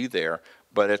wanted to be there.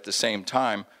 But at the same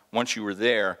time, once you were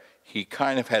there, he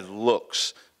kind of had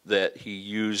looks that he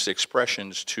used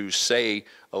expressions to say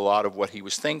a lot of what he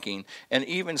was thinking. And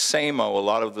even Samo, a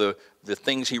lot of the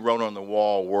things he wrote on the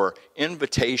wall were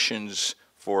invitations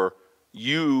for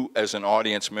you as an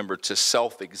audience member to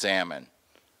self-examine,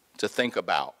 to think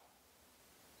about.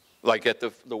 Like at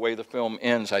the way the film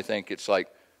ends, I think it's like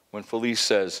when Felice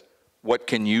says, what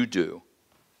can you do?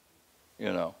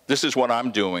 You know, this is what I'm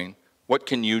doing. What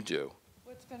can you do?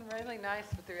 What's been really nice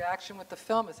with the reaction with the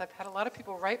film is I've had a lot of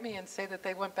people write me and say that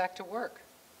they went back to work.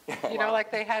 You know,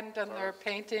 like they hadn't done their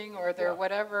painting or their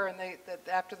whatever, and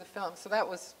after the film. So that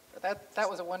was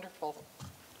a wonderful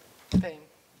thing,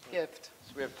 gift.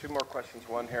 So we have two more questions,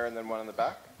 one here and then one in the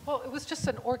back. Well, it was just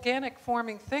an organic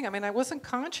forming thing. I mean, I wasn't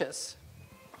conscious.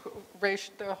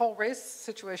 The whole race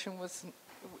situation was,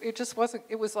 it just wasn't,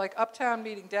 it was like uptown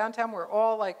meeting downtown. We're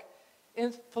all like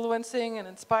influencing and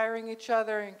inspiring each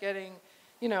other and getting,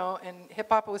 you know, and hip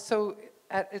hop was so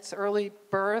at its early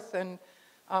birth, and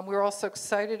we were all so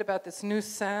excited about this new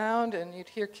sound, and you'd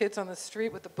hear kids on the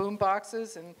street with the boom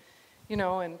boxes, and, you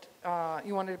know, and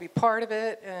you wanted to be part of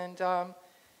it, and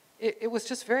it was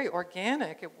just very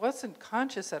organic. It wasn't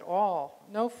conscious at all.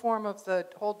 No form of the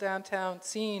whole downtown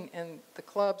scene and the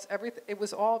clubs, everything. It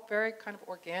was all very kind of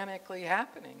organically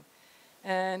happening.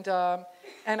 And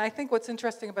I think what's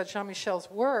interesting about Jean-Michel's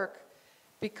work,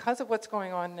 because of what's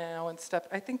going on now and stuff,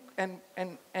 I think, and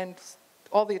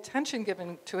all the attention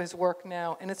given to his work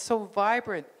now, and it's so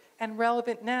vibrant and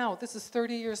relevant now. This is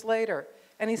 30 years later,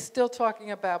 and he's still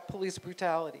talking about police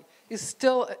brutality.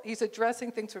 He's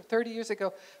addressing things from 30 years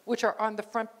ago, which are on the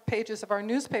front pages of our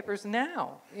newspapers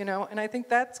now, you know, and I think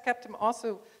that's kept him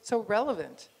also so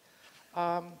relevant.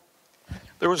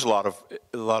 There was a lot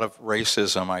of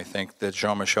racism, I think, that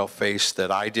Jean-Michel faced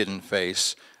that I didn't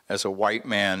face as a white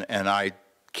man, and I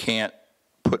can't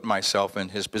put myself in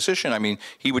his position. I mean,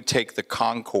 he would take the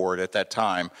Concorde at that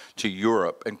time to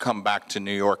Europe and come back to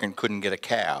New York and couldn't get a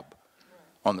cab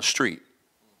on the street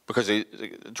because the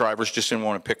drivers just didn't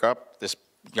want to pick up this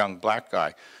young black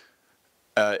guy.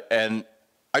 And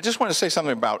I just want to say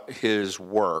something about his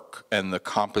work and the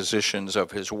compositions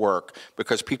of his work,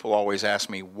 because people always ask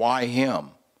me, why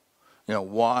him? You know,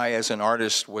 why as an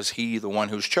artist was he the one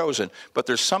who's chosen? But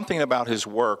there's something about his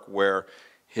work where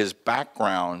his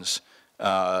backgrounds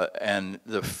and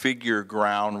the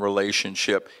figure-ground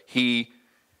relationship, he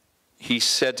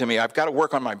said to me, I've got to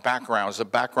work on my backgrounds. The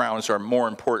backgrounds are more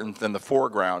important than the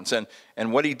foregrounds.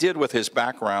 And what he did with his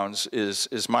backgrounds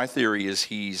is my theory is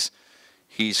he's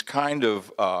kind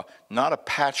of not a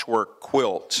patchwork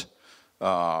quilt,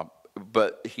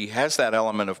 but he has that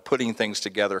element of putting things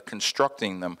together,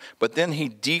 constructing them, but then he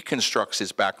deconstructs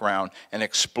his background and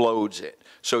explodes it.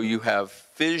 So you have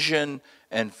fission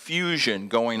and fusion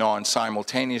going on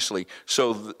simultaneously.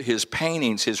 So his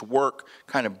paintings, his work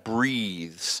kind of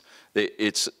breathes.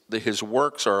 His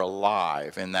works are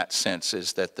alive in that sense,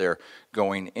 is that they're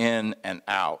going in and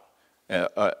out.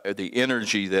 The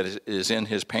energy that is in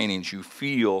his paintings, you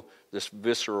feel this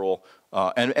visceral,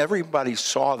 and everybody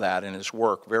saw that in his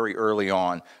work very early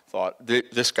on, thought,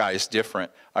 this guy is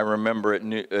different. I remember at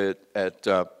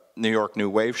New York New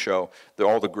Wave Show,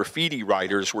 all the graffiti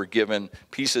writers were given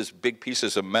big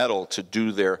pieces of metal to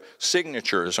do their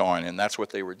signatures on, and that's what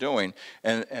they were doing.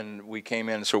 And we came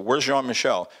in and said, where's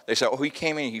JEAN-MICHEL? They said, oh, he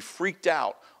came in, he freaked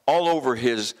out all over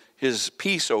his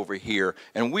piece over here,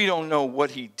 and we don't know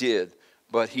what he did,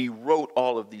 but he wrote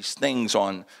all of these things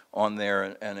on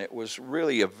there, and it was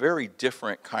really a very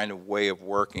different kind of way of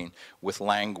working with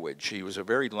language. He was a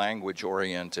very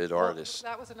language-oriented artist.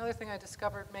 That was another thing I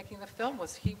discovered making the film,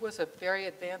 was he was a very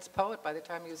advanced poet by the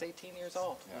time he was 18 years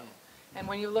old. Yeah. And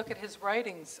when you look at his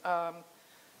writings that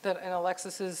in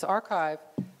Alexis's archive,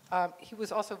 he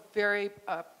was also very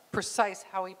precise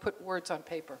how he put words on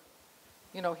paper.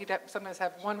 You know, he'd sometimes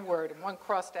have one word and one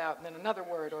crossed out and then another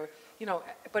word, or, you know,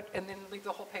 and then leave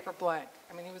the whole paper blank.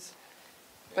 I mean,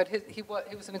 he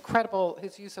was an incredible,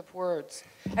 his use of words.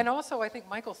 And also, I think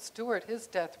Michael Stewart, his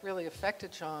death really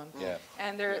affected John. Yeah.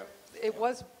 And it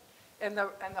was, and the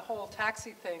whole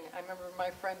taxi thing, I remember my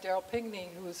friend Daryl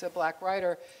Pinkney, who was a black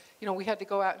writer, you know, we had to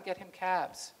go out and get him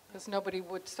cabs because nobody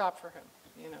would stop for him,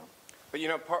 you know. But, you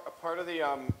know, part of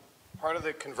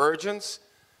the convergence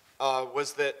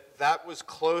was that was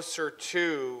closer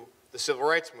to the civil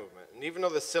rights movement. And even though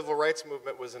the civil rights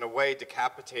movement was in a way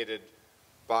decapitated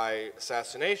by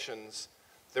assassinations,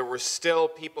 there were still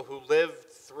people who lived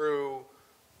through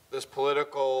this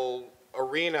political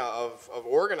arena of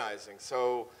organizing.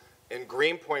 So in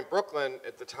Greenpoint, Brooklyn,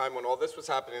 at the time when all this was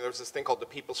happening, there was this thing called the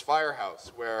People's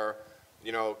Firehouse, where,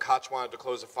 you know, Koch wanted to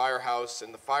close a firehouse,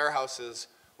 and the firehouses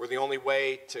were the only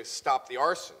way to stop the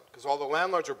arson, because all the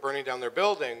landlords were burning down their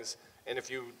buildings, and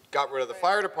if you got rid of the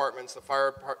fire departments, the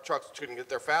fire trucks couldn't get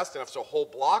there fast enough, so a whole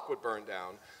block would burn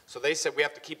down. So they said, we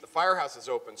have to keep the firehouses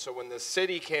open. So when the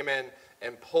city came in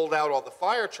and pulled out all the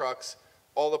fire trucks,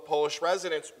 all the Polish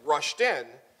residents rushed in,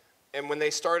 and when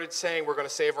they started saying, we're going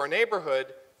to save our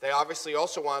neighborhood, they obviously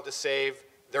also wanted to save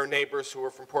their neighbors who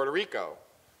were from Puerto Rico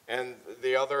and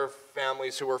the other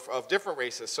families who were of different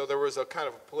races. So there was a kind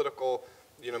of political,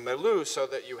 you know, milieu, so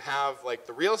that you have, like,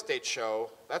 the real estate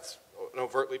show, that's an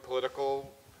overtly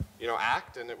political, you know,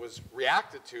 act, and it was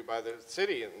reacted to by the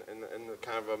city in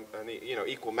kind of an you know,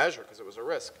 equal measure, because it was a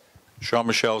risk.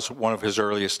 Jean-Michel's, one of his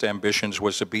earliest ambitions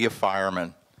was to be a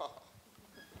fireman.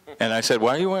 And I said,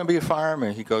 why do you want to be a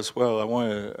fireman? He goes, well, I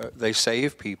want to, they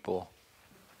save people.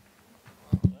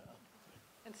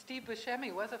 And Steve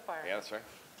Buscemi was a fireman. Yeah, that's right.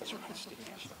 That's right.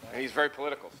 And he's very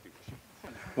political, Steve Buscemi.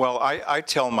 Well, I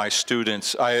tell my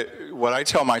students, what I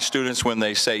tell my students when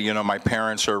they say, you know, my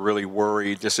parents are really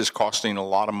worried, this is costing a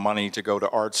lot of money to go to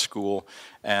art school,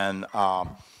 and,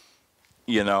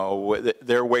 you know,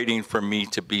 they're waiting for me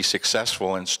to be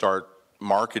successful and start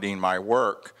marketing my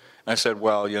work. And I said,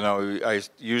 well, you know, I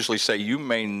usually say, you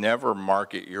may never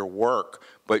market your work,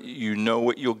 but you know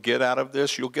what you'll get out of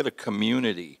this? You'll get a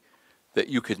community that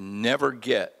you could never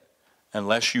get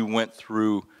unless you went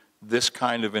through this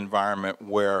kind of environment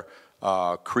where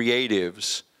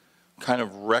creatives kind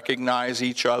of recognize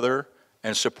each other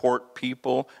and support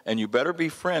people, and you better be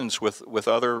friends with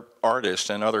other artists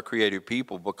and other creative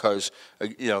people, because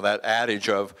you know that adage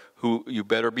of who you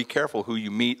better be careful who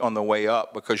you meet on the way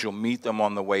up, because you'll meet them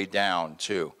on the way down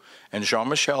too. And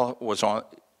Jean-Michel was on,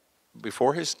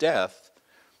 before his death,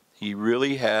 he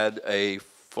really had a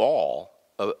fall,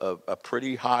 a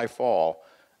pretty high fall,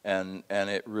 and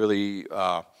it really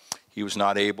he was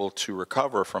not able to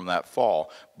recover from that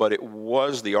fall. But it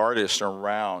was the artists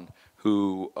around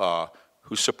who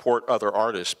support other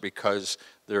artists, because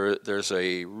there's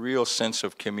a real sense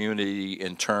of community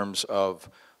in terms of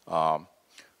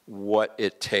what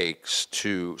it takes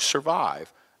to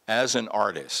survive as an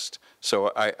artist.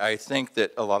 So I think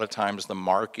that a lot of times the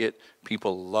market,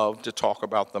 people love to talk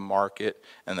about the market,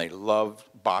 and they love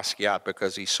Basquiat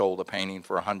because he sold a painting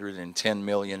for $110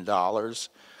 million.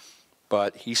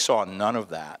 But he saw none of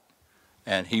that,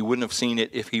 and he wouldn't have seen it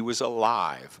if he was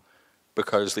alive,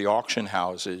 because the auction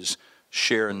houses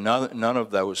share none of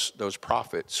those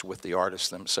profits with the artists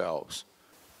themselves.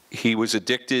 He was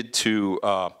addicted to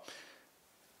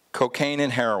cocaine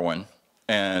and heroin,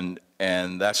 and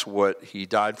that's what he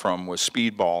died from, was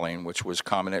speedballing, which was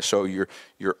common. So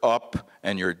you're up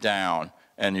and you're down,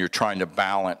 and you're trying to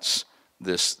balance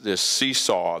this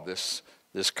seesaw, this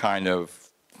kind of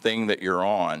thing that you're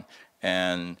on.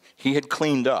 And he had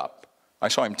cleaned up, I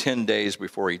saw him 10 days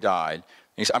before he died.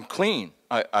 He said, I'm clean.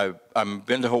 I've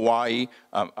been to Hawaii.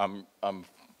 I'm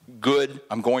good.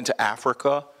 I'm going to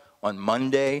Africa on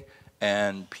Monday.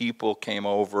 And people came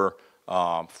over,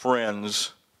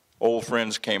 friends, old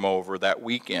friends came over that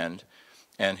weekend,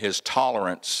 and his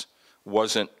tolerance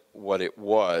wasn't what it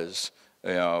was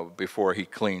before he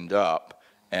cleaned up.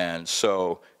 And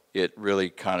so it really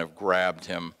kind of grabbed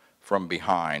him from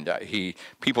behind.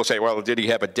 People say, well, did he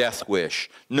have a death wish?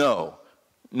 No.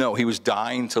 No, he was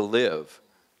dying to live.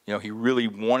 You know, he really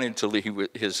wanted to live. There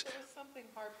was something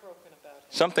heartbroken about him.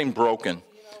 Something broken.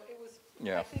 You know, it was,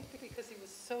 yeah. I think because he was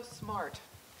so smart.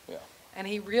 Yeah. And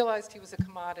he realized he was a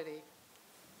commodity.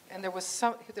 And there was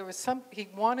some, he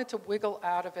wanted to wiggle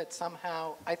out of it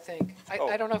somehow, I think.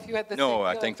 I don't know if you had the same feeling,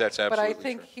 I think that's absolutely but I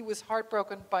think true. he was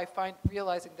heartbroken by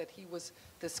realizing that he was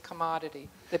this commodity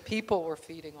that people were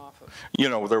feeding off of. You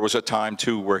know, there was a time,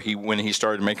 too, where when he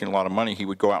started making a lot of money, he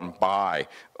would go out and buy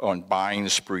on buying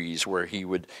sprees where he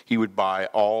would buy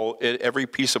every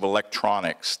piece of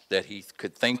electronics that he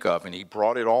could think of, and he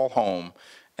brought it all home,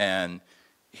 and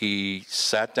he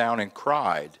sat down and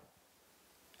cried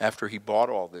after he bought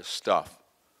all this stuff.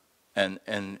 And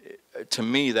to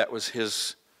me, that was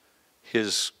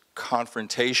his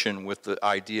confrontation with the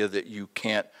idea that you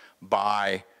can't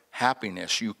buy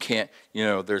happiness. You can't, you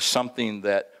know, there's something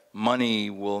that money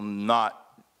will not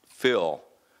fill.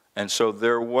 And so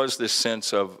there was this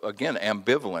sense of, again,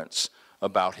 ambivalence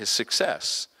about his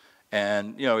success.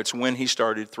 And, you know, it's when he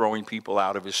started throwing people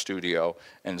out of his studio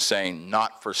and saying,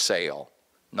 not for sale,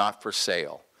 not for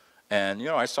sale. And, you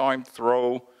know, I saw him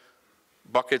throw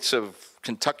buckets of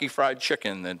Kentucky Fried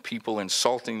Chicken that people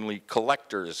insultingly,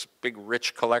 collectors, big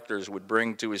rich collectors would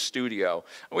bring to his studio.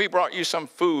 We brought you some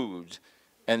food.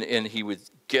 And he would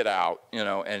get out, you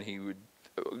know, and he would,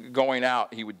 going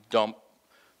out, he would dump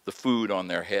the food on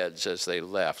their heads as they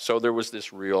left. So there was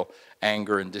this real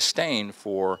anger and disdain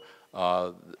for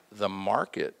the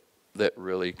market that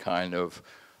really kind of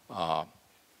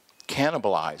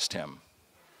cannibalized him.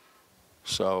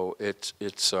 So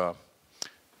it's a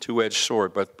two-edged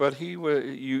sword, but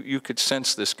you could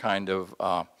sense this kind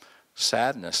of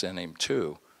sadness in him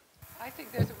too. I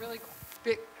think there's a really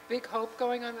big hope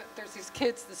going on. There's these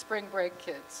kids, the spring break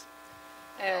kids,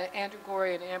 Andrew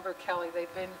Gorey and Amber Kelly.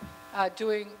 They've been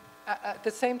doing at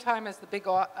the same time as the big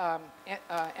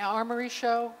Armory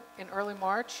show in early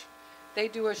March. They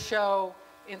do a show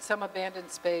in some abandoned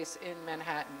space in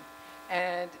Manhattan,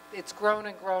 and it's grown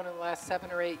and grown in the last 7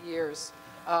 or 8 years.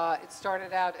 It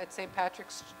started out at St.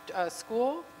 Patrick's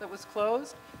School that was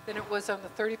closed. Then it was on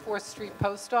the 34th Street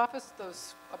Post Office,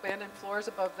 those abandoned floors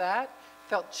above that.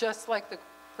 Felt just like the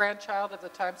grandchild of the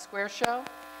Times Square show.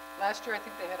 Last year, I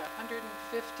think they had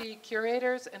 150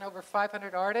 curators and over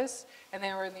 500 artists, and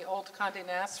they were in the old Condé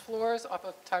Nast floors off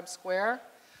of Times Square.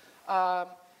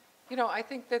 You know, I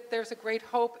think that there's a great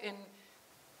hope in,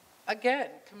 again,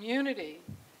 community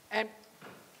and,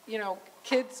 you know,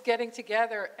 kids getting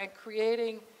together and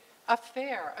creating a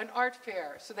fair, an art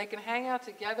fair, so they can hang out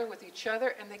together with each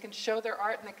other and they can show their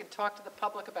art and they can talk to the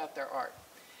public about their art.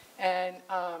 And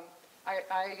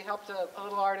I helped a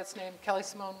little artist named Kelly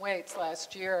Simone Waits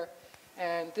last year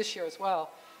and this year as well.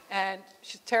 And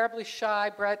she's terribly shy.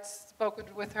 Brett's spoken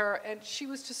with her, and she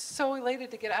was just so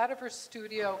elated to get out of her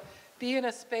studio, be in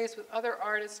a space with other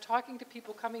artists, talking to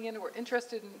people coming in who are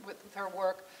interested with her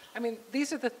work. I mean,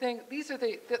 these are the things.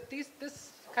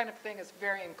 This kind of thing is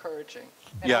very encouraging.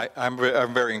 And yeah, I'm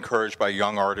very encouraged by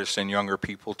young artists and younger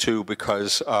people too,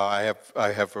 because I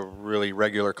have a really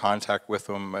regular contact with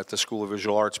them at the School of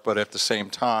Visual Arts. But at the same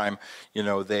time, you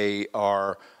know, they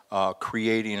are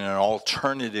creating an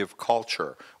alternative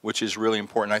culture, which is really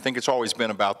important. I think it's always been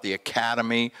about the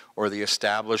academy or the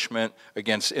establishment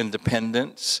against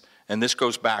independence. And this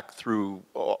goes back through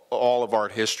all of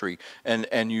art history.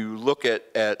 And you look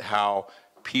at how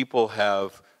people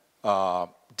have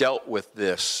dealt with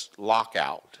this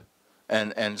lockout.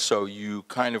 And so you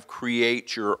kind of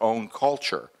create your own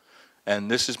culture.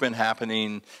 And this has been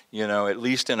happening, you know, at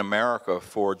least in America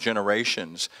for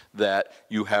generations, that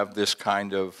you have this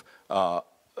kind of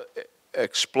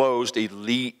exposed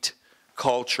elite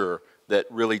culture that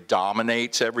really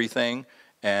dominates everything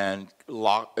and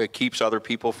it keeps other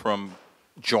people from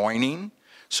joining.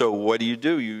 So what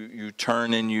do? You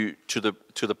turn and to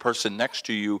the person next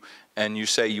to you and you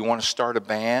say, you want to start a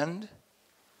band?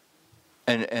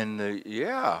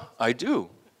 Yeah, I do.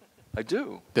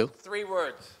 Bill? 3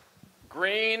 words.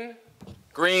 Green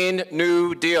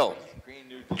New Deal.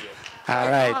 All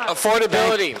right.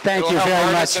 Affordability. Thank you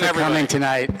very much for coming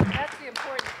tonight.